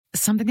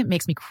Something that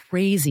makes me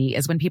crazy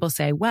is when people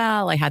say,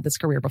 well, I had this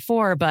career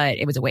before, but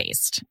it was a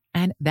waste.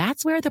 And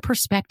that's where the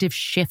perspective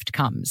shift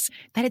comes,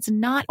 that it's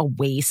not a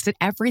waste, that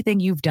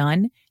everything you've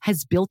done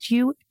has built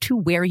you to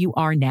where you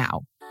are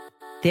now.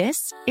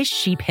 This is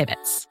She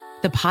Pivots,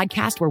 the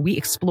podcast where we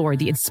explore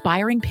the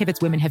inspiring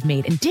pivots women have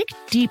made and dig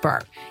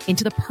deeper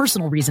into the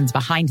personal reasons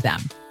behind them.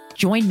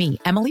 Join me,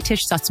 Emily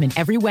Tish Sussman,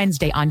 every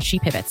Wednesday on She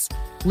Pivots.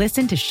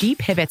 Listen to She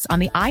Pivots on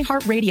the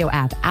iHeartRadio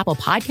app, Apple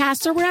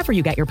Podcasts, or wherever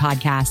you get your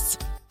podcasts.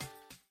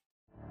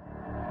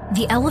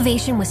 The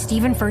Elevation with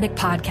Stephen Furtick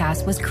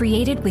podcast was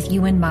created with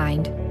you in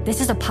mind. This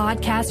is a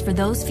podcast for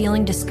those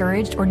feeling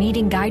discouraged or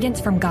needing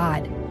guidance from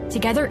God.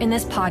 Together in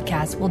this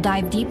podcast, we'll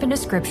dive deep into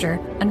Scripture,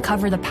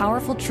 uncover the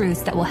powerful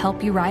truths that will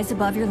help you rise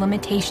above your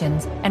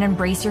limitations and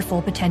embrace your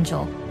full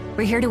potential.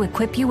 We're here to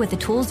equip you with the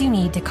tools you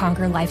need to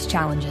conquer life's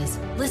challenges.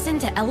 Listen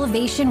to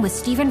Elevation with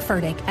Stephen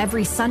Furtick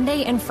every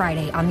Sunday and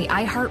Friday on the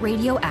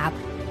iHeartRadio app,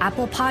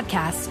 Apple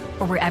Podcasts,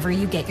 or wherever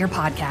you get your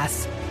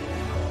podcasts.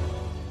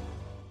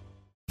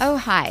 Oh,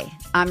 hi,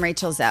 I'm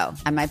Rachel Zoe,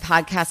 and my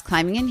podcast,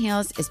 Climbing in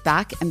Heels, is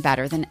back and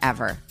better than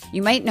ever.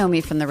 You might know me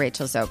from the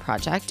Rachel Zoe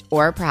Project,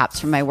 or perhaps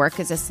from my work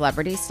as a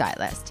celebrity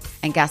stylist.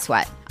 And guess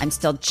what? I'm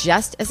still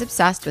just as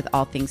obsessed with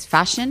all things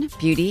fashion,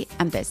 beauty,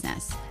 and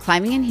business.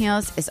 Climbing in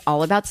Heels is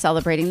all about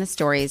celebrating the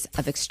stories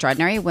of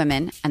extraordinary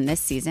women, and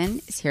this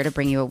season is here to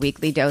bring you a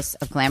weekly dose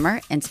of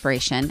glamour,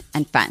 inspiration,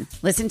 and fun.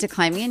 Listen to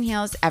Climbing in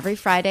Heels every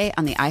Friday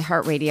on the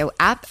iHeartRadio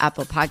app,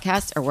 Apple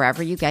Podcasts, or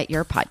wherever you get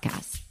your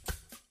podcasts.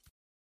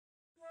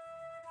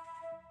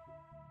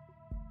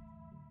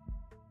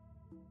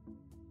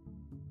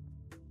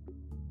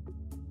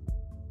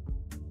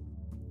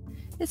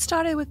 It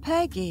started with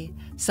Peggy,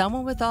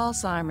 someone with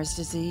Alzheimer's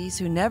disease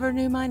who never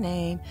knew my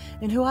name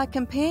and who I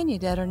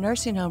companioned at her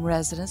nursing home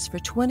residence for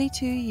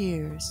 22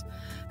 years.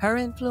 Her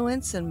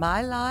influence in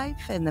my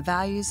life and the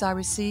values I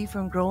received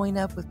from growing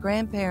up with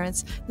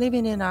grandparents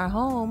living in our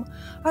home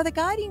are the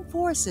guiding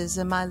forces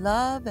in my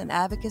love and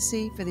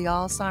advocacy for the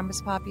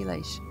Alzheimer's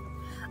population.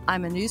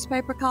 I'm a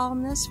newspaper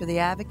columnist for The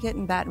Advocate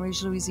in Baton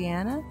Rouge,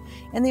 Louisiana,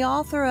 and the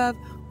author of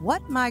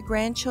What My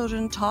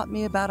Grandchildren Taught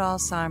Me About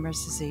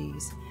Alzheimer's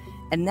Disease.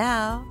 And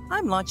now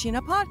I'm launching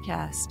a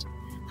podcast.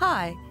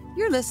 Hi,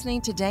 you're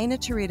listening to Dana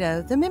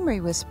Torito, the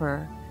Memory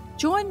Whisperer.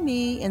 Join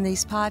me in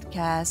these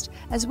podcasts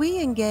as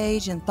we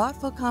engage in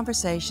thoughtful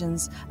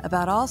conversations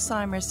about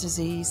Alzheimer's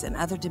disease and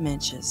other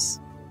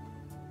dementias.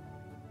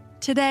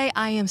 Today,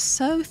 I am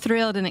so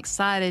thrilled and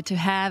excited to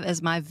have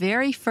as my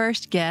very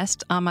first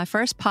guest on my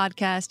first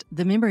podcast,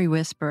 The Memory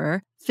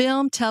Whisperer,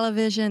 film,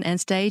 television, and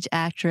stage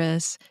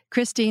actress,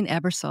 Christine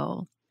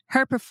Ebersole.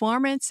 Her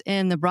performance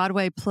in the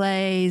Broadway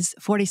plays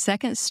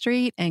 42nd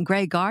Street and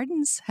Grey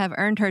Gardens have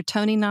earned her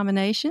Tony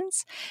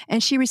nominations,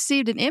 and she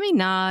received an Emmy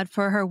nod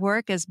for her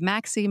work as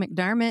Maxie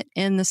McDermott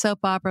in the soap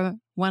opera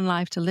One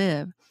Life to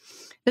Live.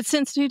 But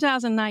since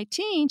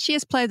 2019, she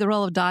has played the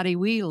role of Dottie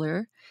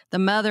Wheeler, the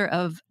mother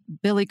of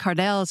Billy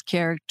Cardell's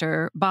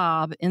character,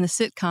 Bob, in the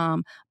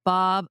sitcom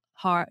Bob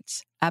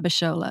Hart's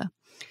Ebersole.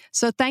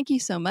 So thank you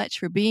so much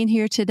for being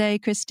here today,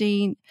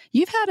 Christine.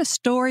 You've had a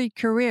storied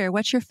career.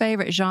 What's your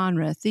favorite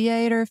genre?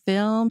 Theater,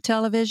 film,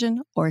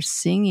 television, or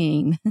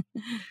singing?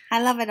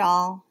 I love it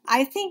all.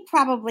 I think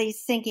probably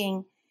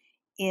singing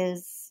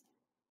is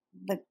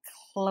the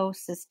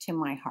closest to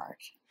my heart.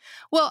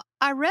 Well,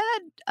 I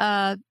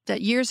read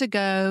that years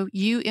ago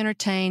you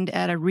entertained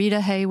at a Rita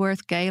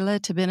Hayworth gala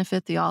to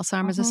benefit the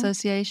Alzheimer's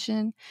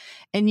Association,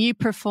 and you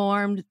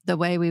performed The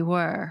Way We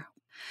Were.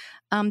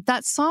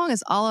 That song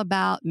is all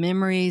about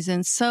memories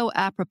and so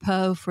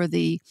apropos for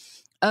the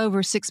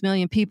over 6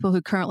 million people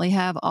who currently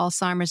have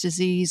Alzheimer's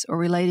disease or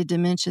related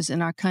dementias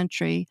in our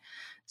country.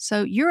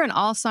 So you're an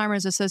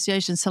Alzheimer's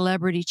Association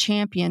celebrity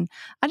champion.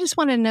 I just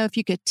wanted to know if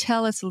you could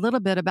tell us a little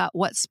bit about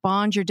what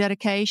spawned your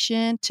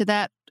dedication to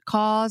that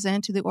cause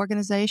and to the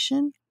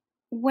organization.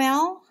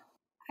 Well,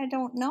 I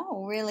don't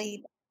know,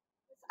 really.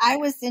 I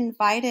was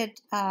invited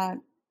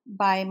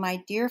by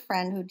my dear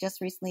friend who just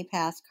recently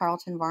passed,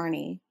 Carlton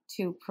Varney,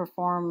 to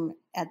perform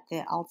at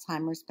the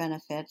Alzheimer's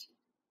benefit.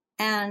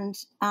 And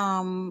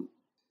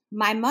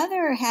my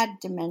mother had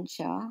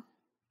dementia.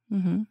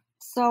 Mm-hmm.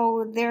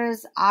 So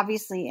there's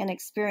obviously an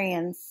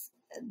experience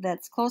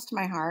that's close to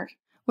my heart.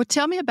 Well,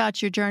 tell me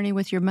about your journey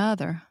with your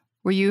mother.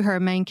 Were you her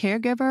main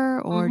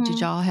caregiver, or did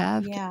y'all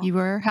have, you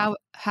were?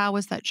 How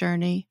was that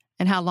journey,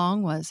 and how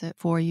long was it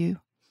for you?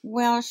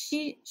 Well,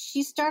 she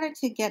started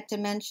to get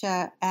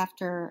dementia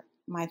after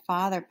my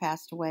father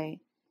passed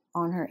away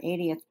on her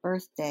 80th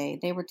birthday.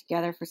 They were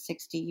together for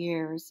 60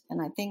 years,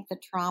 and I think the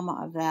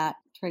trauma of that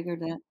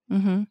triggered it.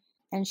 Mm-hmm.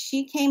 And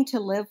she came to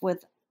live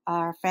with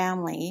our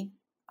family,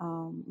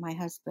 my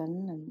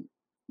husband and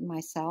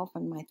myself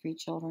and my 3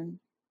 children.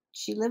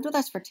 She lived with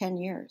us for 10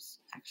 years,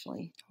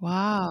 actually.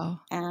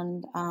 Wow.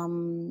 And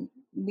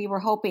we were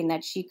hoping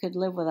that she could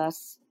live with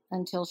us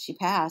until she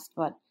passed,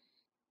 but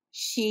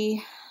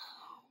she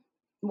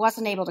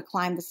wasn't able to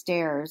climb the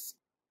stairs,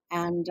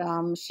 and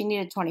she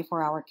needed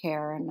 24-hour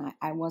care, and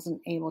I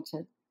wasn't able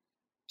to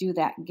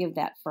give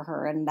that for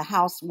her. And the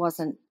house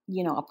wasn't,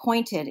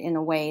 appointed in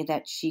a way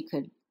that she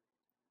could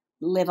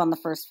live on the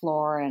first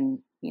floor and,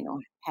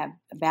 have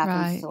bathroom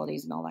Right.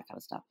 facilities and all that kind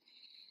of stuff.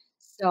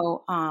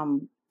 So,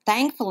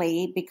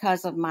 thankfully,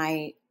 because of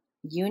my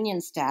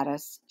union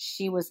status,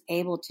 she was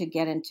able to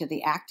get into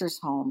the actor's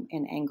home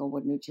in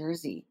Englewood, New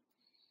Jersey.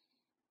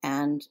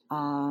 And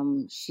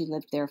she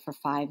lived there for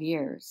 5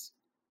 years.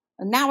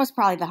 And that was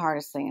probably the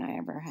hardest thing I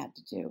ever had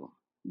to do.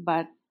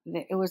 But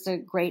it was a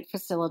great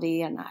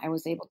facility, and I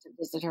was able to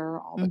visit her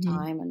all the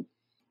time.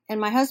 And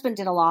my husband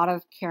did a lot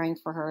of caring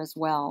for her as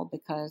well,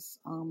 because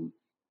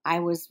I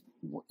was,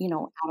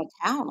 out of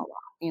town a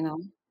lot,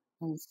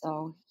 and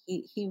so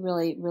he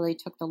really, really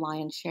took the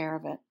lion's share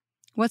of it.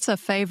 What's a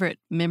favorite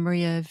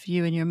memory of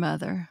you and your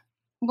mother?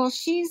 Well,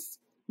 she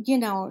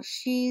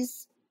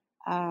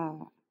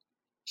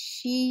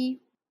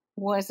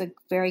was a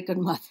very good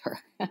mother.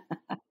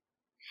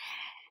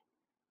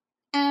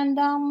 And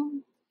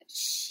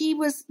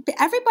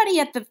everybody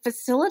at the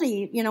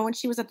facility, when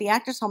she was at the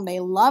actor's home, they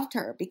loved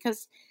her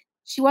because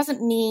she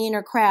wasn't mean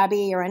or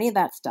crabby or any of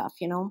that stuff,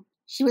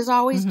 She was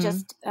always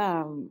just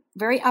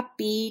very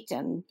upbeat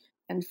and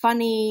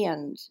funny.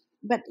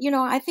 But,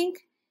 I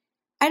think,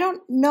 I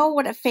don't know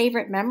what a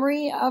favorite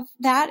memory of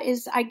that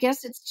is. I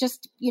guess it's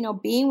just,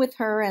 being with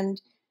her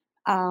and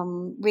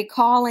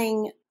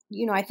recalling,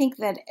 I think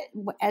that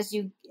as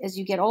you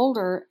get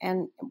older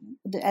and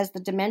as the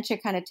dementia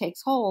kind of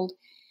takes hold,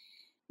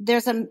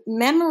 there's a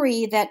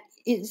memory that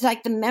is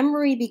like the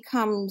memory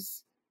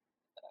becomes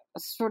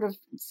sort of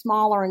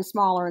smaller and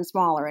smaller and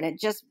smaller. And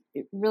it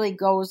really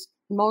goes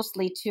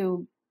mostly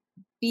to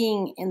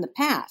being in the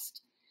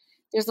past.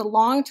 There's a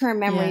long-term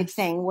memory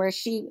thing where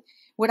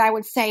I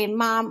would say,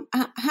 Mom,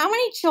 how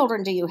many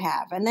children do you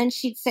have? And then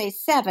she'd say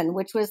 7,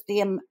 which was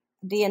the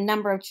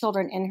number of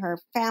children in her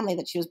family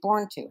that she was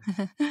born to.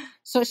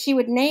 So she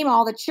would name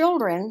all the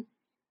children,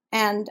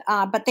 and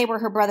but they were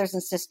her brothers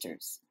and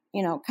sisters,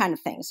 kind of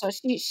thing. So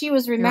she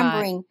was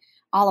remembering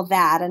all of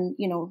that. And,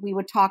 we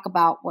would talk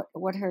about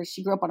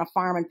she grew up on a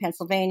farm in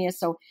Pennsylvania.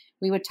 So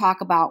we would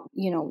talk about,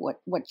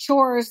 what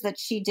chores that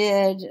she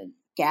did,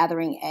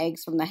 gathering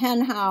eggs from the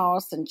hen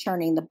house and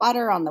churning the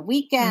butter on the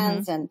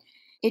weekends. And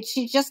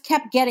she just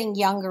kept getting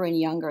younger and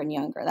younger and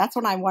younger. That's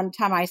when one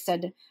time I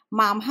said,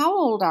 Mom, how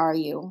old are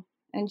you?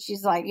 And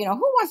she's like, who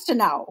wants to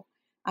know?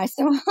 I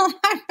said, well,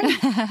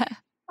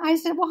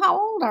 how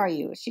old are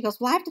you? She goes,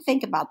 well, I have to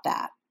think about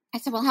that. I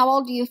said, well, how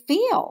old do you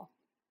feel?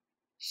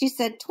 She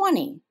said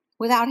 20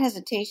 without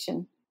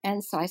hesitation.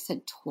 And so I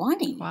said,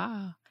 20.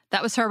 Wow.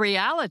 That was her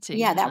reality.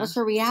 Yeah, that was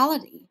her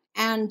reality.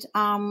 And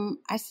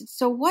I said,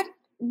 so what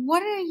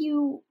are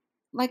you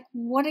like?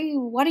 What are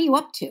you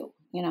up to?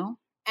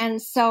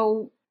 And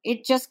so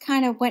it just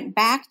kind of went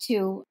back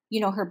to,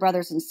 her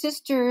brothers and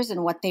sisters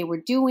and what they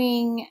were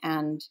doing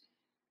and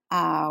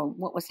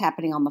what was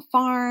happening on the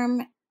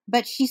farm.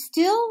 But she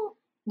still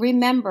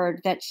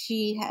remembered that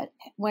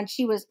when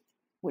she was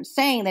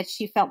saying that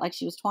she felt like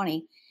she was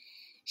 20,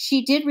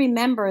 she did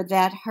remember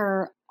that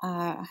her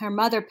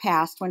mother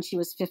passed when she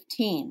was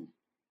 15.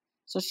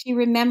 So she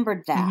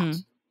remembered that.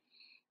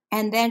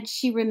 And then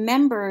she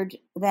remembered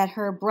that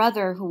her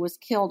brother, who was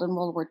killed in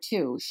World War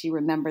II, she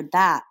remembered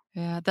that.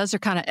 Yeah, those are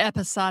kind of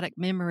episodic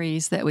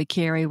memories that we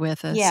carry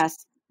with us.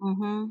 Yes.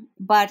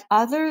 But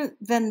other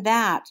than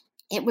that,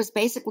 it was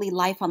basically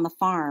life on the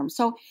farm.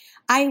 So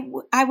I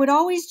would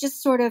always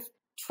just sort of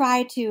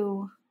try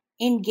to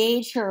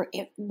engage her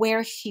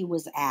where she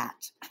was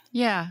at.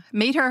 Yeah,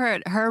 meet her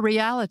at her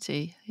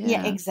reality.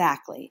 Yeah,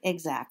 exactly.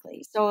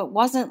 So it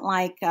wasn't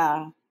like,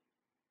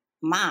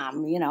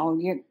 Mom,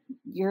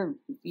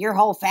 your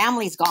whole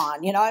family's gone.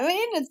 I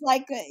mean, it's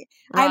like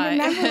I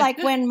remember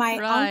like when my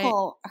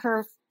uncle,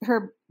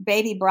 her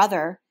baby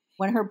brother,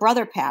 when her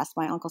brother passed,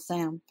 my Uncle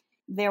Sam,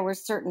 there were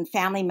certain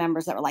family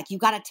members that were like, you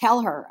got to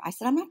tell her. I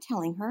said, I'm not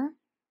telling her.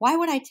 Why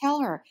would I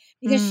tell her?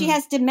 Because she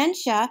has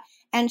dementia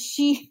and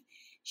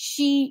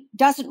she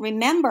doesn't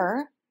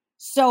remember.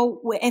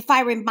 So if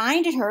I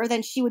reminded her,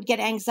 then she would get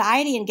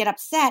anxiety and get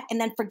upset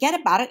and then forget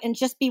about it and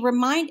just be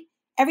reminded.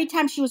 Every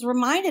time she was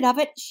reminded of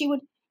it,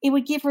 it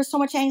would give her so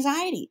much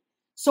anxiety.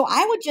 So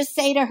I would just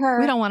say to her,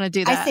 we don't want to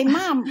do that. I say,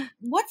 Mom,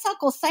 what's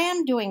Uncle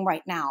Sam doing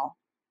right now?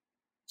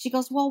 She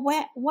goes, well,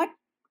 what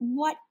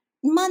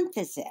month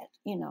is it?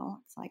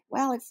 It's like,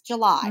 well, it's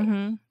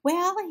July.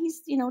 Well,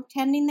 he's,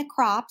 tending the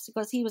crops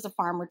because he was a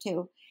farmer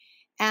too.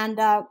 And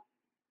I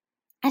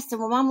said,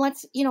 well, Mom,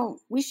 let's,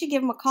 we should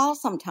give him a call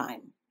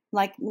sometime.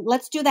 Like,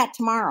 let's do that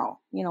tomorrow.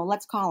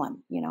 Let's call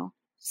him,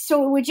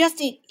 So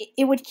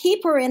it would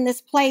keep her in this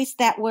place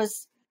that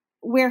was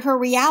where her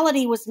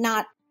reality was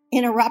not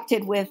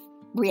interrupted with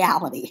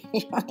reality.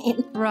 You know what I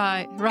mean?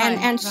 Right.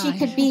 And she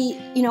could be,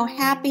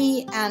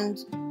 happy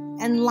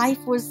and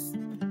life was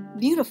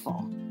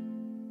beautiful.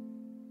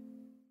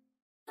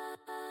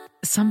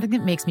 Something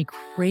that makes me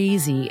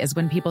crazy is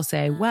when people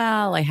say,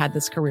 well, I had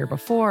this career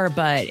before,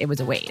 but it was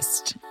a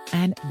waste.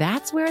 And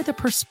that's where the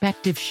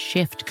perspective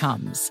shift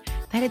comes,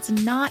 that it's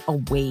not a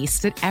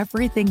waste, that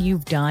everything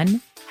you've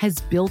done has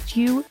built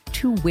you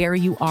to where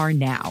you are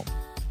now.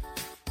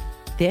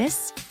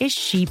 This is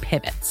She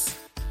Pivots,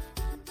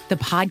 the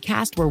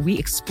podcast where we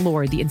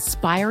explore the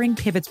inspiring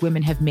pivots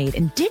women have made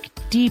and dig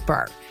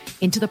deeper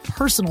into the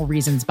personal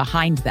reasons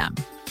behind them.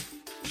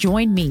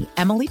 Join me,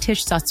 Emily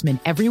Tish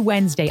Sussman, every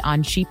Wednesday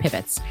on She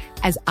Pivots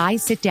as I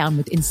sit down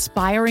with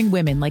inspiring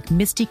women like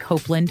Misty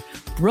Copeland,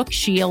 Brooke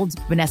Shields,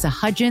 Vanessa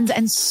Hudgens,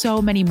 and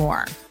so many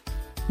more.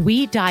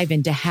 We dive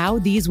into how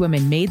these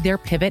women made their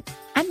pivot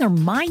and their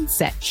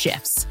mindset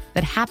shifts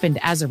that happened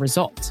as a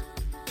result.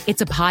 It's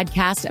a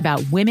podcast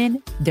about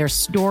women, their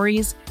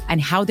stories,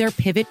 and how their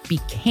pivot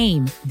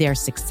became their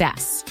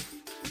success.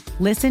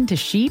 Listen to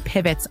She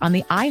Pivots on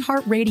the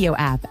iHeartRadio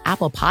app,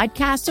 Apple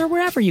Podcasts, or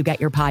wherever you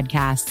get your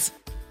podcasts.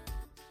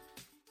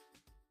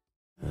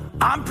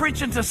 I'm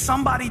preaching to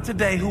somebody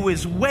today who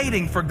is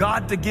waiting for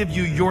God to give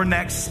you your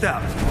next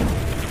step.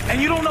 And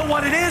you don't know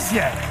what it is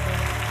yet.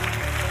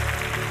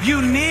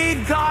 You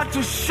need God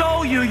to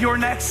show you your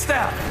next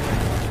step.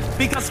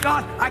 Because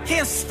God, I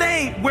can't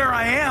stay where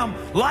I am,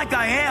 like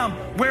I am,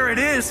 where it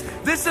is.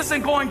 This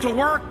isn't going to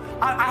work.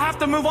 I have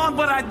to move on,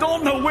 but I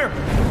don't know where.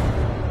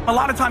 A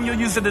lot of time you'll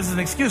use it as an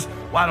excuse.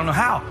 Well, I don't know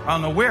how. I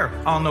don't know where.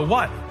 I don't know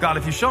what. God,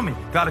 if you show me.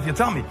 God, if you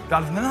tell me.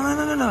 God, if...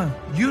 No.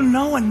 You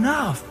know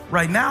enough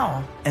right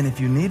now. And if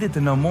you needed to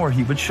know more,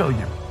 he would show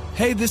you.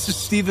 Hey, this is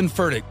Stephen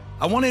Furtick.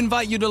 I want to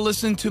invite you to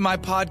listen to my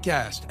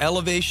podcast,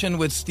 Elevation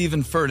with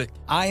Stephen Furtick.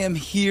 I am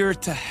here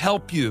to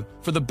help you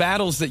for the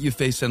battles that you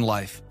face in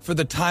life, for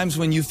the times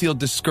when you feel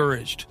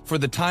discouraged, for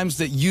the times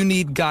that you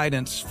need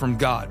guidance from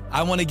God.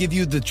 I want to give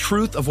you the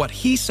truth of what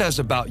he says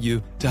about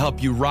you to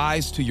help you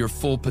rise to your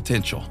full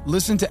potential.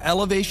 Listen to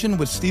Elevation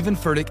with Stephen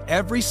Furtick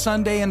every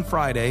Sunday and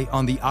Friday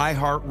on the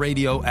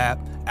iHeartRadio app,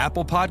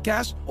 Apple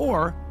Podcasts,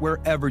 or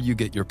wherever you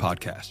get your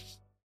podcasts.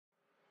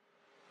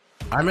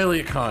 I'm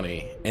Elliot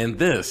Connie, and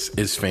this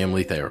is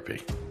Family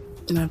Therapy.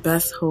 My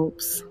best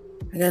hopes,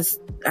 I guess,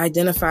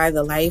 identify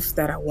the life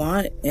that I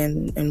want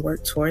and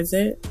work towards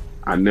it.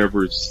 I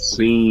never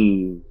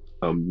seen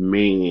a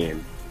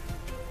man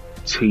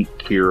take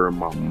care of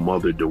my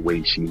mother the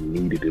way she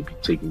needed to be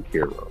taken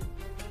care of.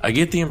 I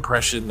get the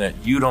impression that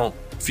you don't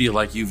feel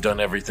like you've done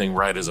everything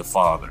right as a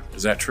father.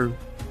 Is that true?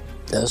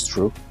 That's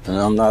true, and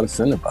I'm not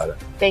offended by that.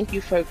 Thank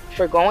you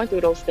for going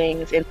through those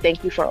things, and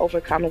thank you for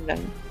overcoming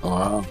them.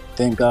 Wow.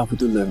 Thank God for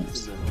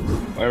deliverance.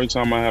 Every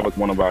time I have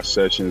one of our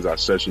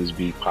sessions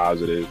be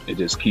positive. It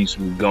just keeps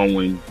me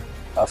going.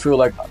 I feel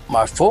like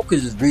my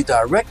focus is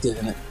redirected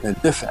in a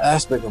different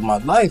aspect of my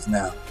life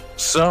now.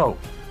 So,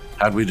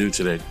 how'd we do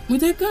today? We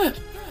did good.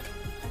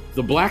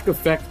 The Black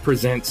Effect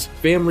presents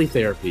Family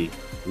Therapy.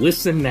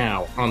 Listen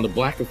now on the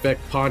Black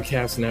Effect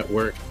Podcast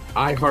Network,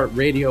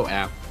 iHeartRadio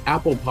app,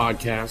 Apple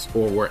Podcasts,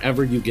 or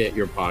wherever you get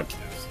your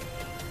podcasts.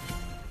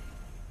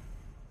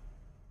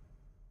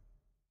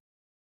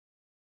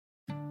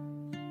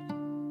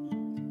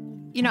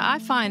 You know, I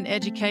find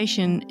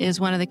education is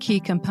one of the key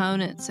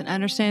components in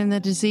understanding the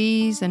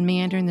disease and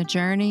meandering the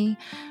journey.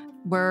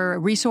 Were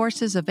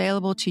resources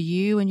available to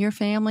you and your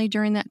family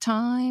during that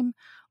time?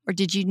 Or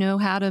did you know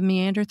how to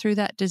meander through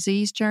that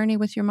disease journey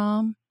with your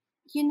mom?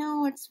 You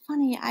know, it's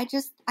funny.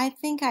 I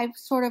think I've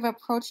sort of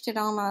approached it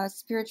on a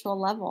spiritual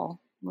level,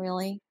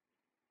 really.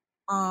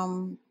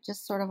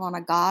 Just sort of on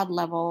a God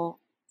level,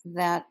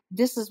 that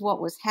this is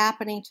what was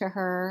happening to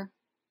her.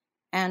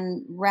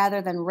 And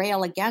rather than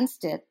rail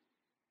against it,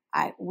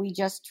 we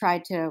just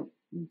tried to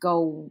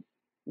go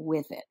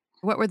with it.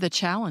 What were the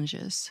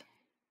challenges?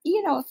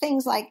 You know,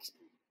 things like,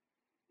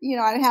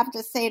 I'd have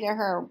to say to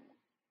her,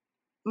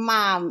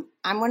 Mom,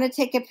 I'm going to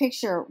take a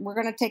picture. We're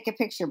going to take a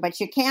picture,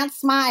 but you can't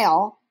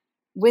smile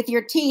with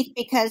your teeth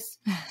because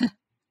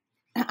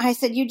I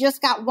said, you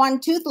just got one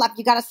tooth left.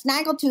 You got a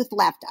snaggle tooth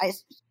left.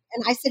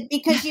 And I said,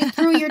 because you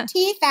threw your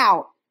teeth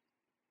out.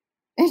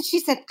 And she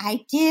said,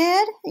 I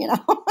did,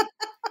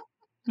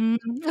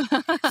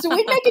 So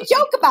we'd make a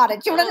joke about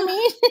it. Do you know what I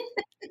mean?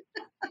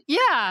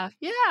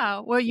 Yeah.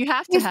 Well, you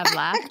have to have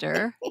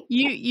laughter.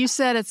 You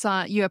said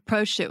you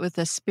approached it with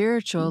a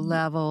spiritual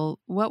level.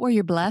 What were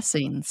your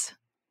blessings?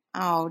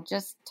 Oh,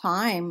 just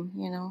time,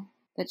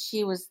 that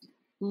she was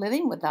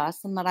living with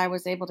us and that I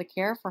was able to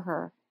care for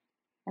her.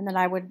 And that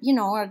I would,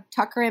 I'd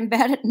tuck her in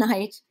bed at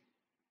night,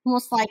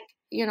 almost like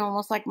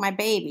my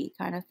baby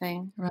kind of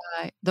thing.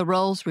 Right. The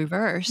roles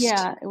reversed.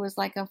 Yeah. It was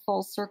like a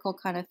full circle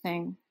kind of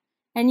thing.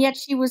 And yet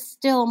she was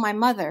still my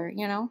mother,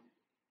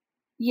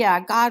 Yeah,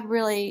 God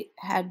really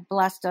had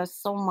blessed us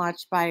so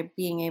much by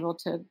being able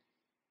to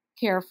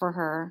care for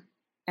her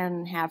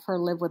and have her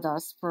live with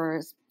us for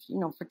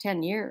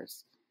 10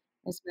 years,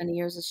 as many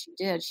years as she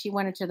did. She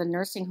went into the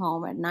nursing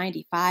home at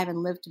 95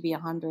 and lived to be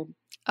 100.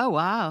 Oh,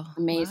 wow.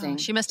 Amazing. Wow.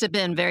 She must have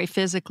been very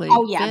physically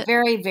fit.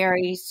 Very,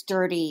 very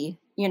sturdy,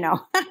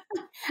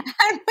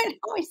 I would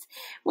always,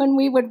 when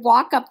we would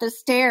walk up the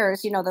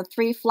stairs, the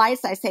 3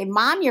 flights, I say,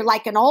 Mom, you're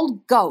like an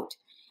old goat.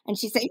 And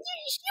she'd say, you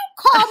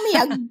call me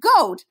a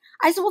goat.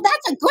 I said, well,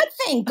 that's a good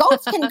thing.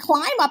 Goats can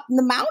climb up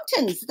the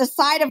mountains, the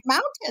side of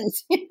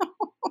mountains,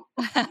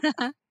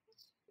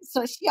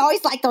 So she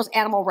always liked those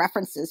animal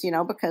references,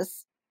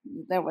 because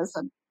there was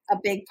a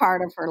big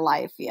part of her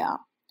life. Yeah.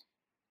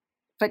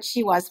 but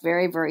she was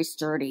very, very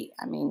sturdy.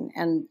 I mean,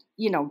 and,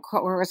 of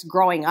course,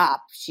 growing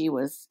up, she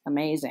was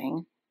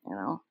amazing,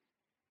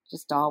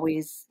 just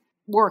always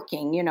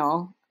working,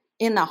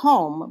 in the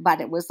home,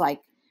 but it was like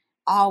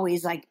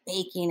always like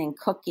baking and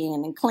cooking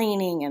and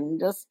cleaning and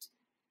just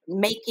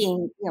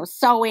making,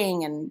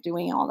 sewing and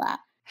doing all that.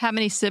 How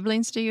many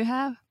siblings do you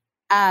have?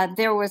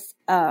 There was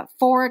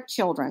 4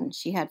 children.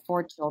 She had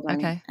 4 children.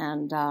 Okay.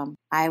 And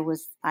I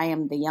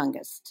am the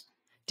youngest.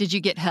 Did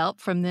you get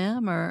help from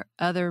them or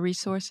other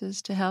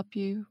resources to help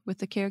you with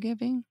the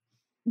caregiving?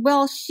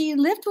 Well, she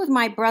lived with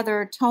my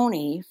brother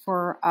Tony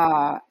for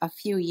a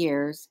few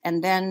years,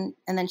 and then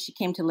she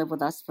came to live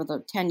with us for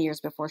the 10 years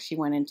before she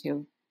went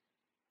into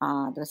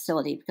the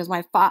facility. Because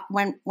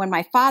when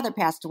my father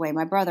passed away,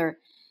 my brother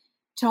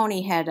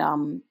Tony had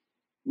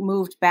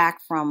moved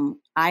back from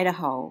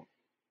Idaho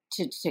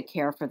to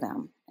care for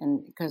them,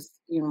 and because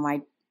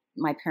my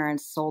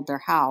parents sold their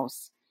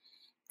house.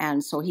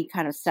 And so he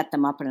kind of set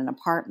them up in an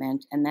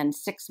apartment. And then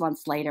 6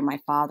 months later, my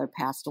father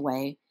passed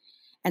away.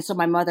 And so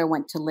my mother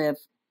went to live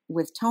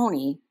with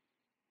Tony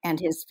and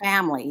his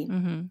family.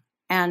 Mm-hmm.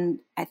 And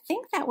I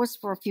think that was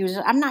for a few years.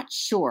 I'm not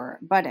sure,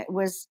 but it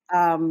was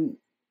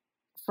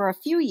for a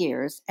few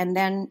years. And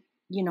then,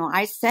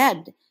 I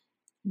said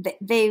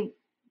they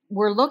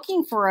were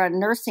looking for a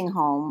nursing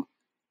home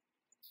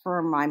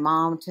for my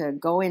mom to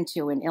go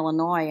into in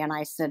Illinois. And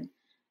I said,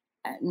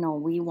 no,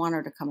 we want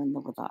her to come and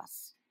live with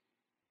us.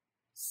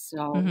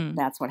 So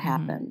that's what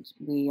happened.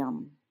 We,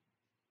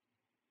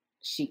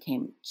 she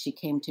came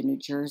to New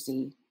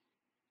Jersey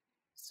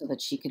so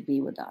that she could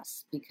be with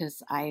us,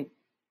 because I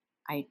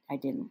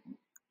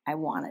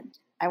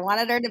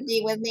wanted her to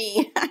be with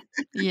me.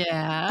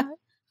 Yeah.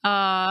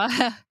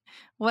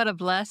 What a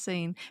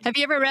blessing. Have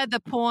you ever read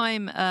the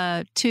poem,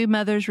 Two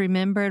Mothers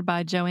Remembered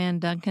by Joanne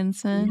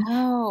Duncanson?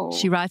 No.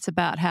 She writes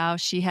about how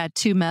she had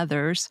 2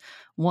 mothers,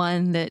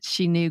 one that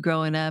she knew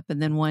growing up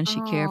and then one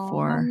she cared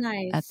for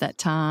at that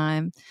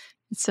time.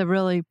 It's a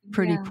really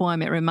pretty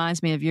poem. It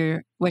reminds me of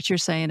what you're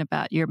saying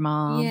about your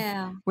mom.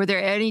 Yeah. Were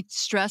there any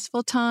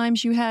stressful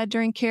times you had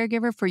during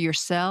caregiver for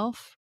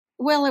yourself?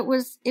 Well, it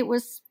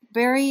was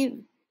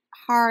very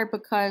hard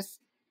because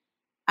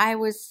I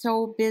was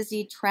so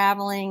busy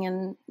traveling,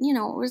 and,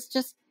 it was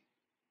just,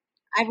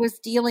 I was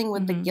dealing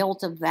with the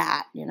guilt of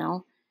that,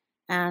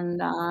 and,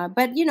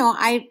 but,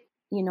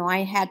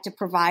 I had to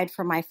provide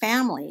for my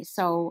family.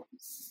 So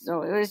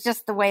it was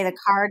just the way the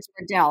cards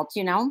were dealt,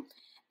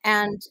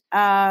 and,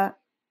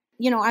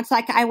 it's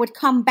like I would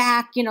come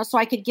back, so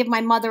I could give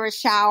my mother a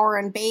shower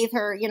and bathe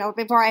her,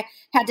 before I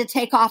had to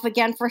take off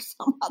again for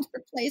some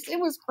other place. It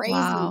was crazy.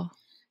 Wow.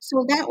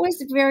 So that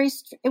was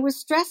it was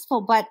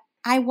stressful, but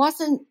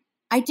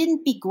I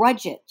didn't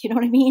begrudge it. You know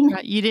what I mean?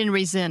 Right. You didn't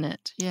resent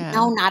it. Yeah.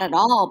 No, not at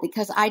all.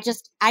 Because I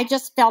just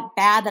felt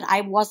bad that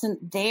I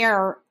wasn't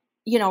there,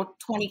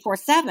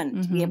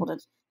 24/7 to be able to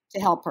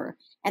help her.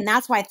 And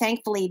that's why,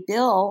 thankfully,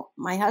 Bill,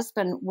 my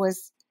husband,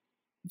 was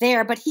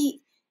there. But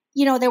he,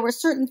 there were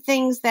certain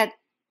things that,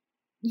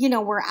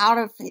 were out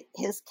of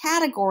his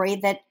category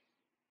that,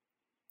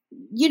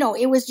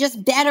 it was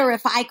just better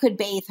if I could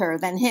bathe her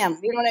than him.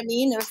 You know what I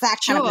mean? It was that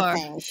kind of a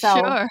thing.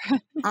 So,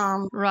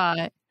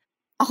 right.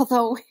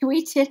 Although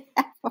we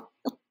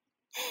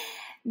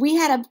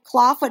had a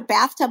clawfoot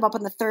bathtub up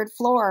on the 3rd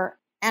floor,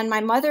 and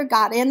my mother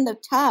got in the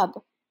tub,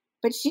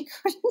 but she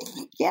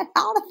couldn't get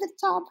out of the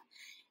tub.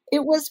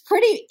 It was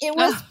pretty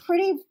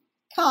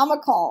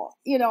comical,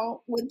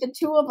 with the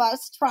 2 of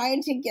us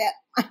trying to get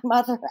my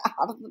mother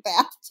out of the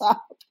bathtub.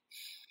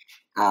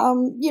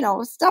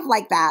 Stuff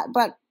like that.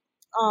 But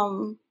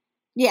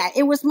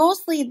it was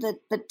mostly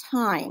the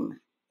time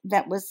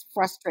that was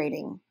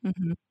frustrating,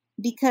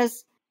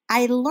 because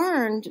I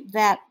learned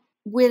that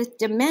with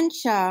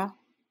dementia,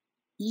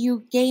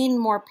 you gain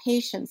more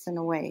patience in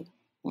a way,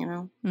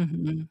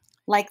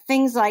 like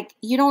things like,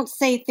 you don't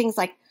say things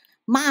like,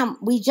 Mom,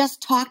 we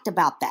just talked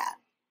about that,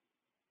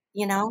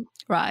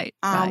 Right.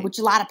 Which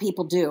a lot of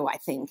people do, I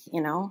think,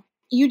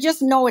 you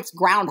just know it's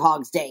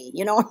Groundhog's Day,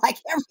 like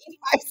every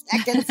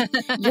 5 seconds,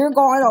 you're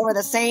going over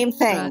the same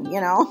thing, and,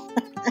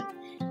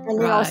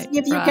 see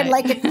if you can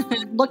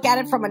look at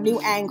it from a new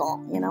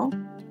angle,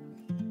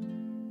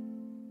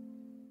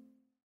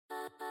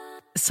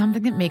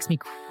 Something that makes me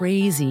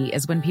crazy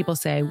is when people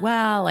say,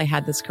 well, I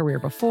had this career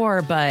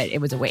before, but it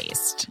was a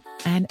waste.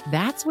 And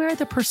that's where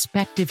the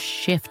perspective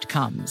shift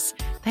comes,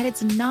 that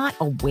it's not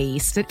a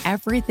waste, that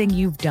everything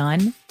you've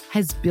done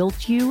has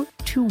built you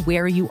to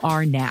where you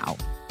are now.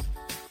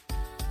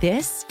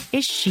 This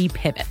is She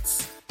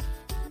Pivots,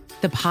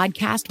 the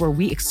podcast where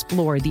we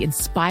explore the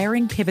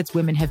inspiring pivots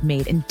women have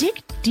made and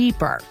dig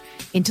deeper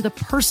into the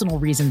personal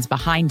reasons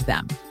behind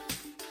them.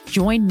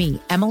 Join me,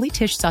 Emily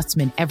Tish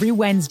Sussman, every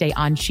Wednesday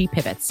on She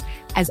Pivots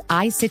as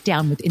I sit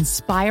down with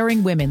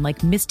inspiring women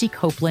like Misty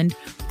Copeland,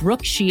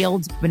 Brooke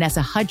Shields,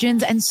 Vanessa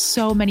Hudgens, and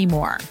so many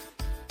more.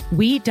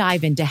 We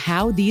dive into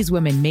how these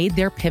women made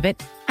their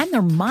pivot and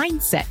their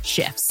mindset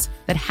shifts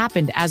that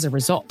happened as a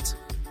result.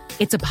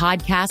 It's a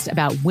podcast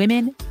about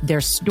women,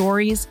 their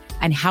stories,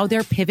 and how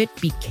their pivot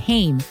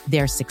became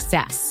their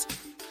success.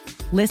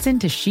 Listen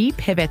to She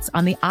Pivots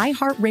on the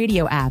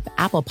iHeartRadio app,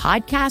 Apple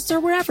Podcasts,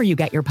 or wherever you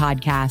get your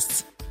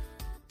podcasts.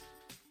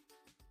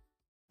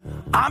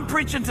 I'm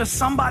preaching to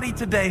somebody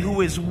today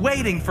who is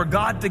waiting for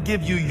God to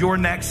give you your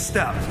next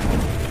step.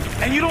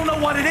 And you don't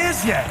know what it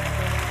is yet.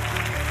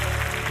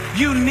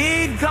 You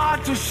need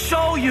God to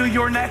show you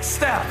your next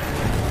step.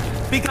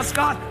 Because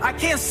God, I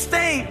can't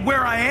stay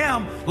where I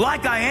am,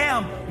 like I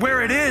am,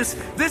 where it is.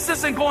 This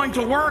isn't going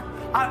to work.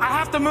 I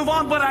have to move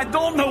on, but I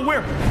don't know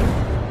where.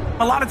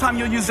 A lot of time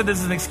you'll use it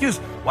as an excuse.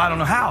 Well, I don't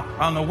know how.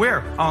 I don't know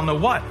where. I don't know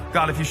what.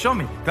 God, if you show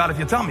me. God, if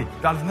you tell me.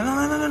 God, if...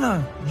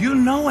 No. You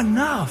know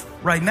enough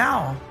right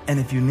now. And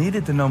if you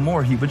needed to know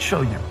more, he would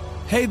show you.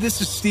 Hey,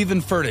 this is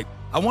Stephen Furtick.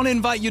 I want to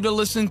invite you to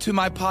listen to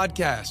my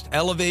podcast,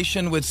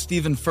 Elevation with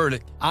Stephen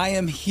Furtick. I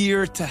am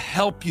here to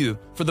help you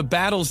for the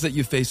battles that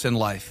you face in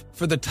life,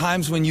 for the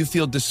times when you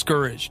feel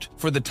discouraged,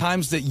 for the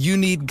times that you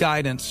need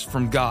guidance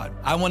from God.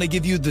 I want to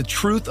give you the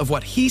truth of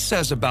what he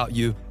says about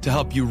you to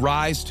help you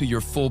rise to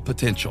your full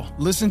potential.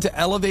 Listen to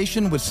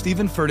Elevation with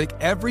Stephen Furtick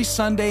every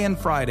Sunday and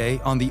Friday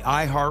on the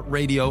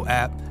iHeartRadio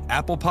app,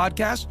 Apple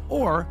Podcasts,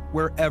 or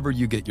wherever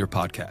you get your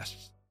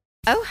podcasts.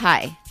 Oh,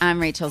 hi, I'm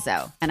Rachel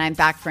Zoe, and I'm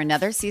back for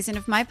another season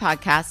of my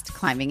podcast,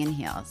 Climbing in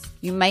Heels.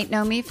 You might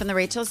know me from the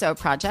Rachel Zoe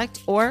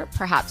Project, or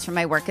perhaps from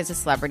my work as a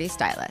celebrity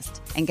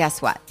stylist. And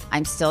guess what?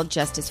 I'm still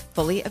just as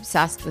fully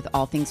obsessed with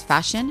all things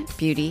fashion,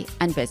 beauty,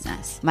 and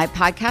business. My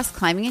podcast,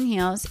 Climbing in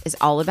Heels, is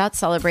all about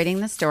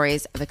celebrating the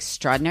stories of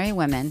extraordinary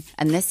women,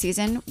 and this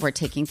season, we're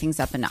taking things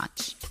up a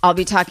notch. I'll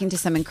be talking to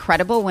some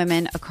incredible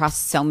women across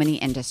so many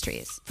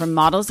industries, from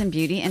models and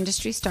beauty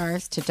industry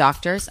stars to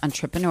doctors,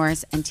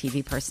 entrepreneurs, and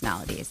TV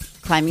personalities.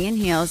 Climbing in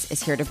Heels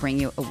is here to bring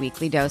you a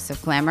weekly dose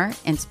of glamour,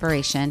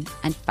 inspiration,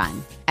 and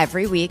fun.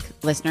 Every week,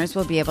 listeners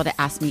will be able to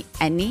ask me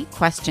any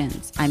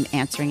questions. I'm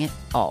answering it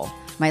all.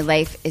 My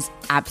life is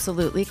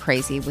absolutely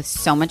crazy with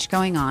so much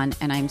going on,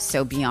 and I'm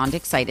so beyond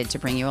excited to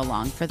bring you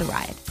along for the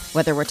ride.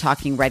 Whether we're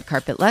talking red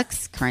carpet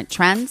looks, current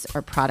trends,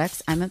 or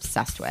products I'm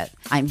obsessed with,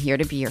 I'm here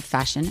to be your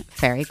fashion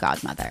fairy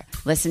godmother.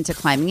 Listen to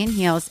Climbing in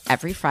Heels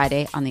every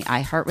Friday on the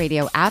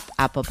iHeartRadio app,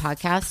 Apple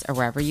Podcasts, or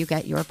wherever you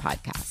get your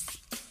podcasts.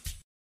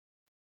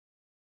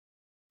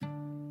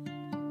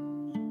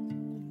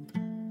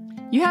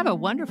 You have a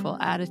wonderful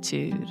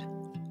attitude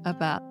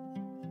about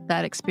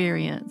that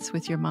experience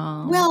with your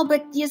mom. Well,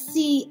 but you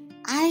see,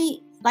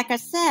 like I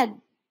said,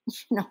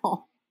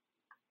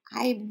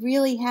 I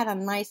really had a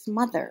nice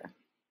mother,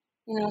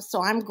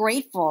 so I'm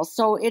grateful.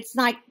 So it's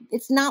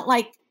not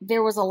like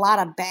there was a lot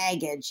of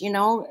baggage, you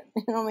know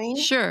what I mean?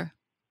 Sure.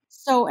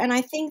 So, and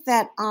I think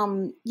that,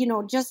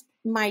 just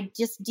my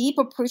deep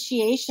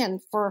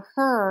appreciation for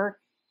her,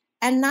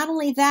 and not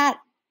only that,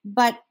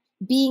 but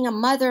being a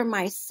mother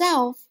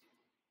myself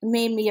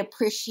made me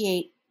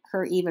appreciate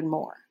her even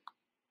more,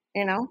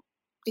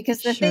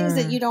 because the things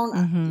that you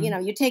don't,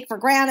 you take for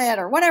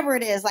granted or whatever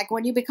it is, like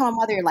when you become a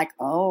mother, you're like,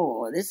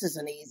 oh, this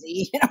isn't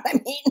easy. You know what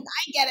I mean?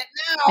 I get it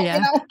now.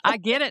 Yeah, I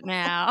get it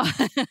now.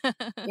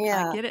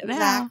 Yeah, I get it now.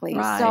 Exactly.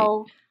 Right.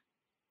 So,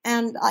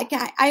 and like,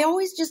 I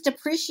always just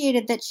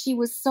appreciated that she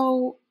was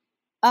so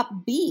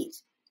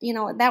upbeat.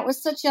 That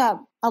was such a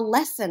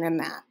lesson in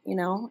that,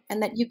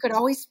 and that you could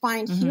always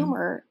find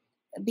humor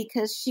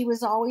because she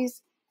was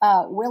always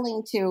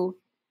willing to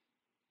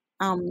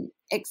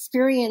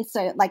experience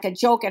like a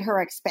joke at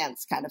her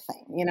expense kind of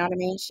thing. You know what I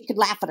mean? She could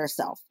laugh at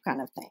herself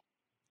kind of thing.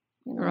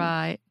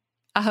 Right.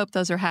 I hope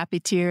those are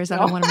happy tears. I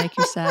don't want to make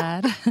you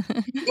sad.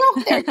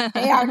 No,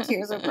 they are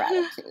tears of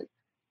gratitude.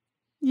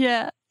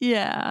 Yeah.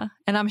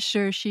 And I'm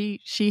sure she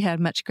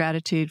had much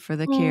gratitude for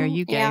the care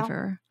you gave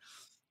her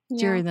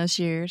during those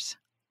years.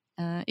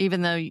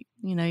 Even though,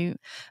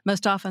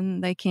 most often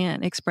they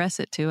can't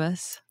express it to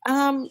us.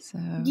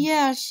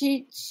 Yeah,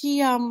 she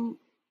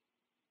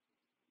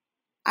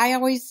I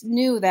always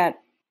knew that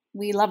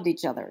we loved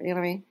each other. You know what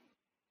I mean?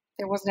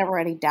 There was never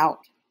any doubt.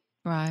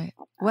 Right.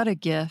 What a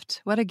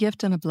gift. What a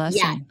gift and a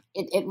blessing. Yeah,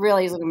 it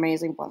really is an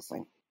amazing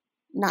blessing.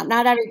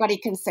 Not everybody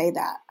can say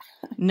that.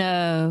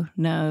 No.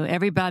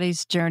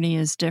 Everybody's journey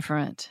is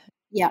different.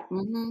 Yeah.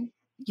 Mm-hmm.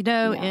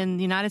 In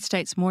the United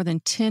States, more than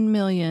 10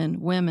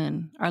 million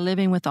women are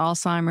living with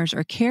Alzheimer's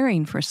or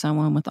caring for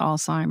someone with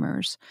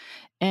Alzheimer's.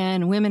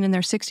 And women in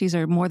their 60s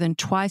are more than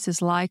twice as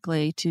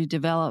likely to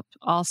develop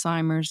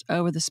Alzheimer's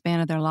over the span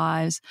of their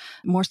lives,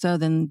 more so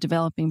than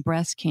developing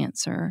breast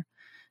cancer.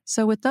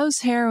 So with those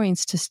harrowing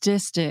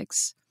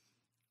statistics,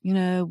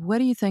 what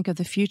do you think of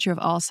the future of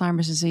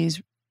Alzheimer's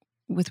disease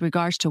with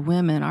regards to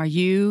women? Are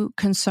you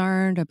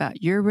concerned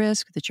about your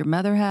risk that your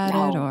mother had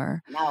it?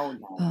 Or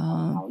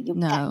no. You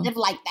can't live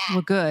like that.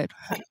 Well, good.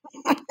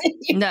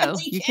 You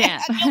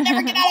can't. You'll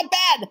never get out of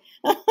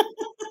bed.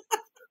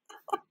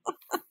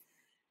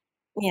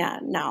 Yeah,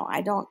 no,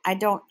 I don't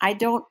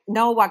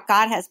know what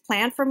God has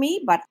planned for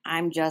me, but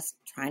I'm just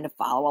trying to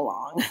follow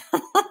along.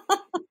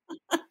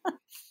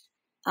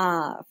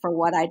 For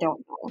what I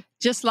don't know.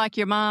 Just like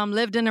your mom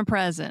lived in the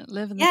present,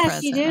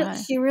 she did. Right?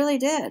 She really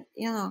did.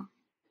 Yeah.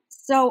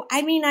 So,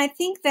 I mean, I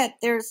think that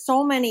there's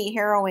so many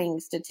harrowing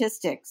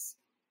statistics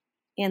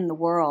in the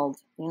world,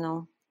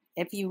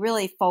 if you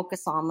really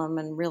focus on them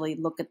and really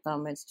look at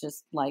them, it's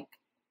just like,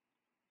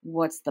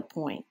 what's the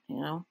point,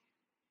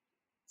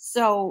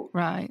 So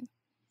Right.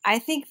 I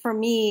think for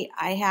me,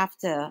 I have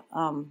to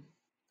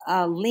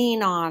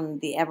lean on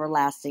the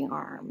everlasting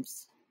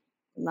arms.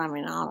 I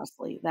mean,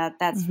 honestly,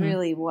 that's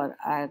really what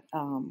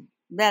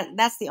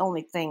that's the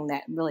only thing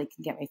that really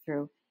can get me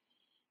through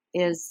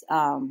is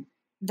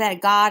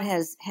that God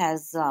has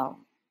a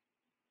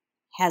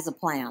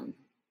plan.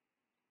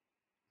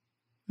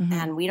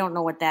 And we don't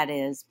know what that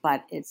is,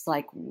 but it's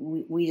like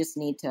we just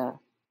need to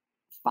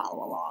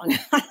follow along.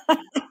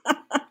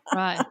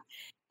 Right.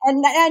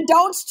 And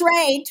don't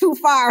stray too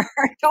far.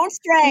 Don't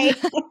stray.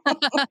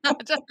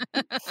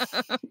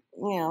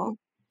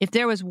 If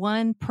there was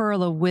one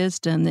pearl of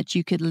wisdom that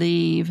you could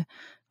leave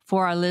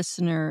for our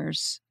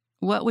listeners,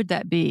 what would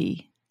that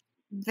be?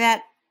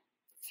 That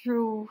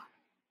through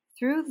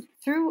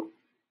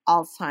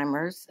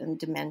Alzheimer's and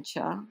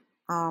dementia,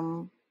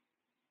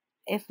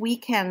 if we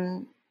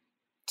can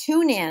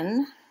tune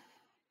in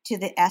to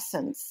the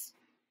essence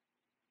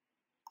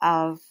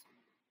of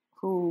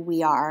who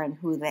we are and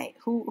who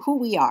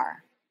we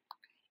are.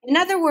 In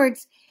other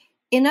words,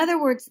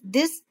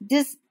 this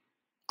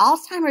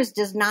Alzheimer's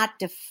does not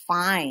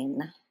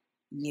define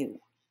you.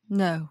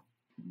 No.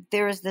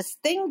 There is this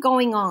thing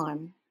going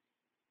on,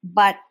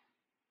 but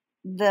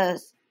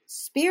the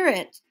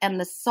spirit and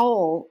the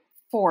soul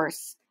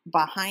force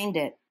behind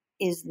it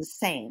is the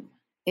same.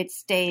 It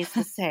stays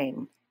the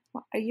same.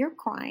 You're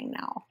crying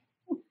now.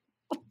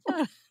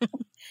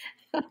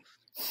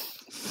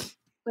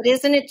 But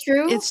isn't it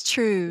true? It's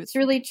true. It's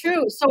really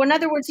true. So in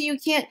other words, you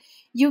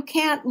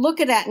can't look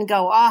at that and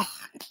go,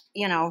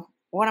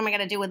 what am I going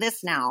to do with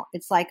this now?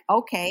 It's like,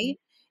 okay,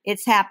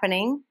 it's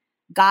happening.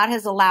 God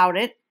has allowed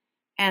it.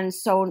 And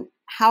so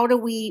how do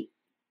we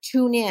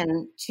tune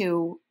in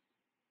to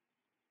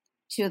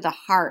the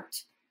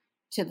heart,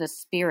 to the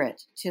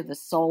spirit, to the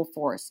soul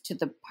force, to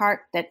the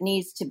part that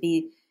needs to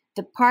be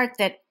the part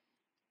that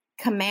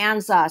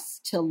commands us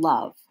to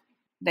love,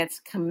 that's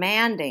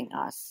commanding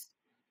us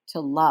to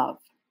love.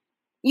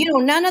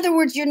 In other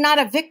words, you're not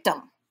a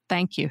victim.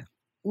 Thank you.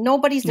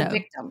 Nobody's a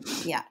victim.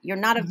 Yeah, you're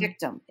not a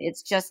victim.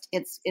 It's just,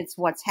 it's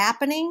what's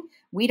happening.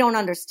 We don't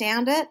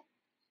understand it.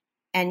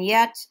 And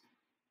yet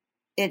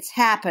it's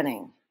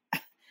happening.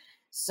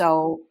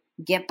 So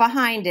get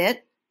behind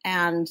it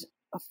and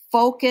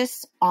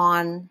focus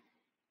on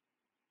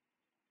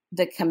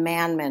the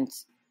commandment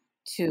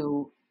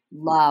to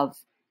love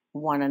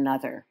one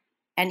another.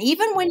 And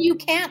even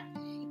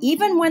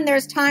when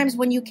there's times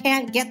when you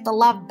can't get the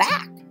love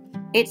back,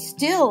 it's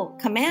still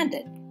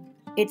commanded.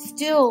 It's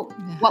still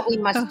what we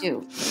must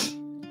do.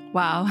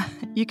 Wow.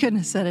 You couldn't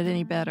have said it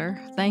any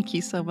better. Thank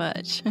you so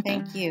much.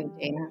 Thank you,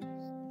 Dana.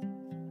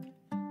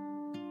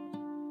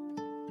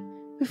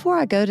 Before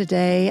I go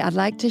today, I'd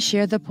like to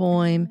share the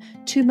poem,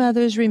 Two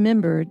Mothers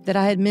Remembered, that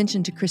I had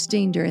mentioned to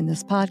Christine during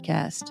this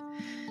podcast.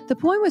 The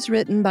poem was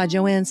written by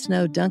Joanne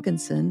Snow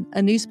Duncanson,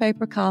 a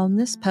newspaper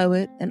columnist,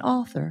 poet, and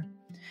author.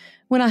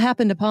 When I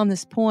happened upon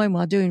this poem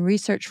while doing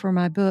research for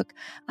my book,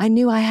 I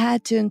knew I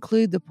had to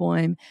include the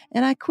poem,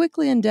 and I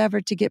quickly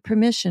endeavored to get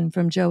permission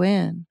from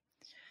Joanne.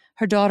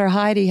 Her daughter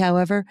Heidi,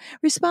 however,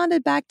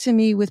 responded back to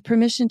me with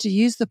permission to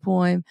use the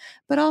poem,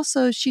 but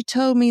also she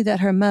told me that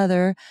her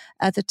mother,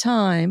 at the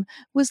time,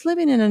 was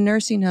living in a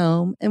nursing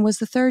home and was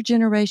the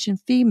third-generation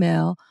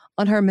female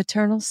on her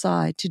maternal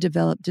side to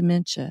develop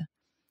dementia.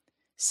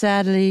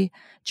 Sadly,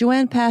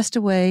 Joanne passed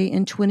away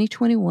in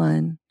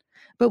 2021,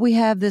 but we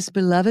have this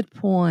beloved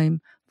poem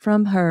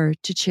from her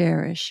to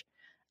cherish.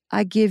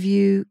 I give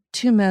you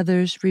Two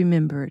Mothers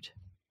Remembered.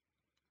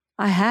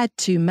 I had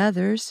two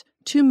mothers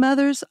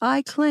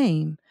I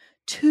claim,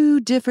 two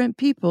different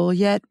people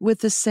yet with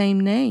the same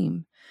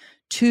name,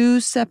 two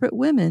separate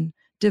women,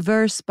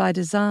 diverse by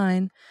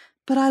design,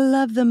 but I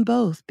love them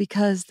both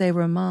because they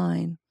were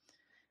mine.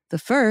 The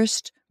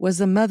first was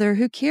the mother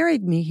who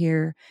carried me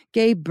here,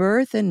 gave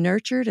birth and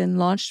nurtured and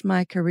launched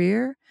my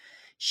career.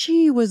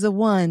 She was the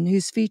one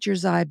whose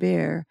features I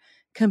bear,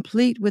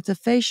 complete with the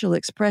facial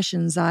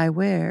expressions I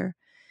wear.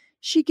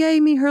 She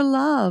gave me her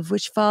love,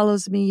 which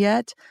follows me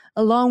yet,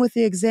 along with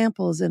the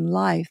examples in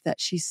life that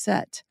she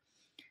set.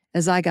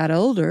 As I got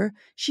older,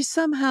 she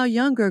somehow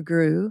younger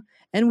grew,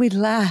 and we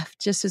laughed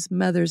just as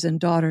mothers and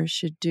daughters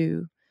should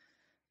do.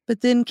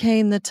 But then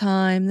came the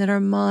time that her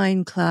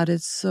mind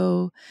clouded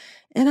so,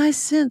 and I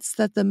sensed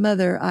that the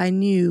mother I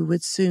knew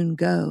would soon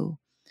go.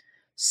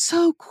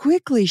 So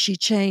quickly she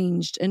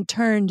changed and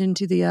turned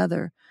into the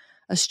other,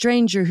 a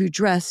stranger who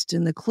dressed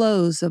in the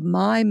clothes of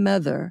my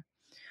mother.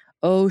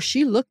 Oh,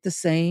 she looked the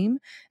same,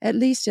 at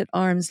least at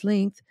arm's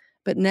length,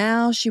 but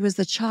now she was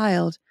the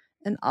child,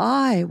 and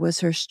I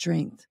was her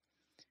strength.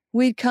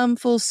 We'd come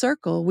full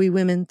circle, we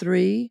women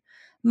three,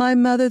 my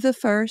mother the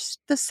first,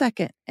 the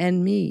second,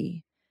 and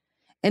me.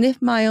 And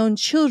if my own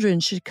children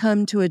should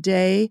come to a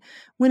day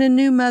when a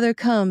new mother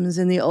comes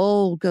and the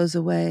old goes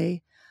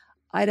away,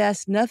 I'd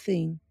ask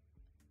nothing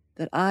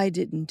that I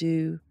didn't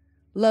do.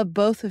 Love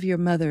both of your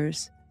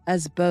mothers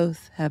as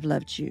both have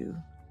loved you.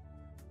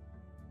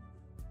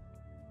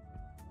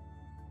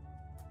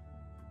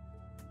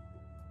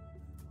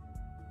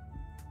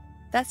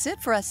 That's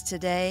it for us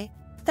today.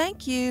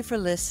 Thank you for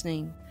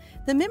listening.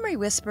 The Memory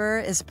Whisperer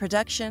is a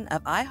production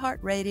of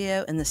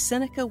iHeartRadio and the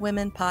Seneca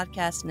Women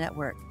Podcast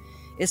Network.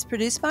 It's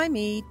produced by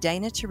me,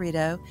 Dana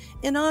Torito,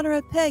 in honor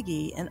of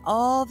Peggy and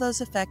all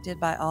those affected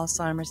by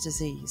Alzheimer's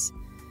disease.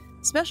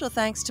 Special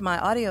thanks to my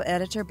audio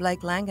editor,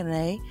 Blake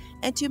Langanay,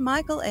 and to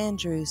Michael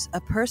Andrews,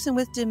 a person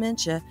with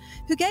dementia,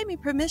 who gave me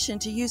permission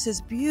to use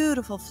his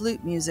beautiful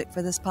flute music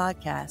for this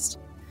podcast.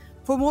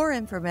 For more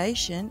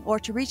information or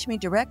to reach me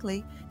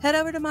directly, head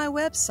over to my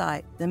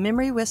website,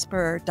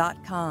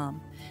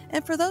 thememorywhisperer.com.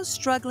 And for those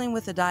struggling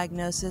with a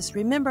diagnosis,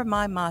 remember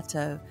my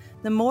motto,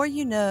 the more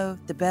you know,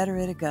 the better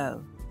it'll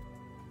go.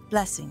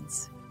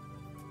 Blessings.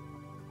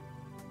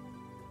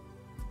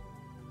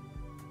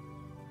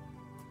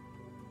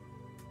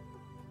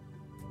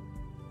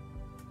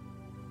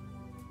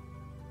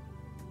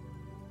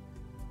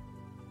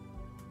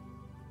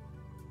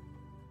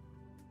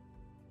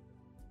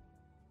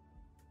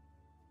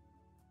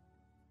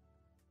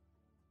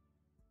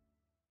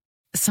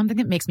 Something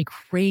that makes me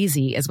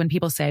crazy is when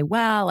people say,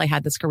 well, I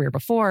had this career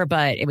before,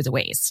 but it was a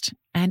waste.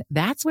 And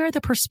that's where the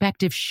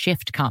perspective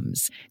shift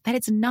comes, that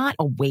it's not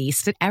a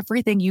waste, that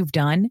everything you've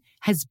done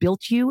has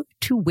built you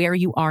to where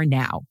you are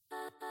now.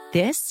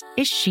 This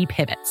is She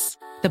Pivots,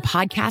 the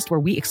podcast where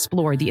we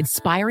explore the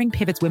inspiring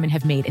pivots women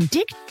have made and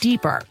dig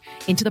deeper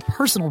into the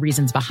personal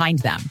reasons behind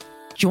them.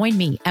 Join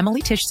me,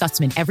 Emily Tish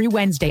Sussman, every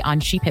Wednesday on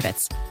She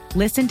Pivots.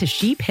 Listen to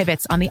She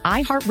Pivots on the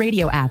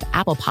iHeartRadio app,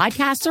 Apple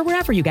Podcasts, or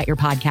wherever you get your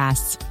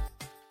podcasts.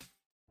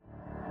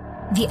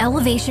 The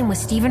Elevation with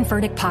Stephen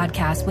Furtick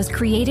podcast was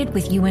created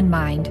with you in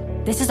mind.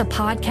 This is a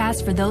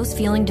podcast for those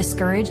feeling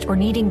discouraged or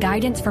needing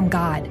guidance from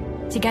God.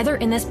 Together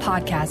in this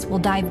podcast, we'll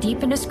dive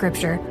deep into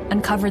Scripture,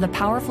 uncover the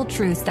powerful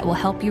truths that will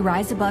help you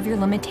rise above your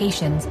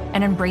limitations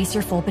and embrace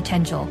your full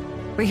potential.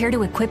 We're here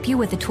to equip you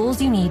with the tools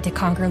you need to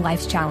conquer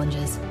life's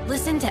challenges.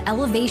 Listen to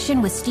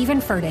Elevation with Stephen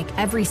Furtick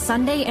every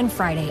Sunday and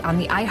Friday on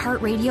the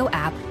iHeartRadio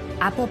app,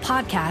 Apple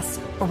Podcasts,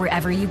 or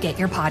wherever you get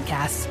your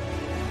podcasts.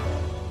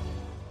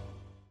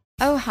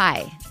 Oh,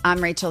 hi, I'm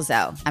Rachel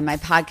Zoe, and my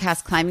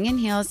podcast, Climbing in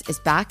Heels, is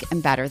back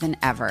and better than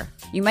ever.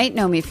 You might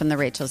know me from the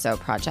Rachel Zoe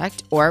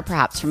Project, or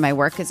perhaps from my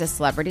work as a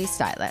celebrity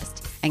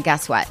stylist. And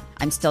guess what?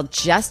 I'm still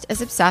just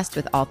as obsessed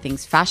with all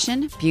things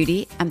fashion,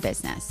 beauty, and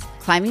business.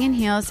 Climbing in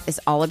Heels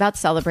is all about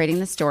celebrating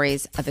the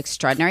stories of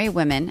extraordinary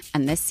women,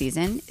 and this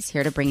season is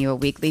here to bring you a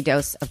weekly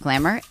dose of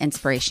glamour,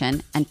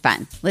 inspiration, and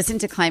fun. Listen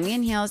to Climbing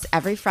in Heels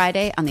every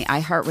Friday on the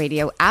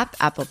iHeartRadio app,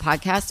 Apple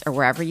Podcasts, or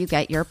wherever you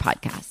get your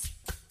podcasts.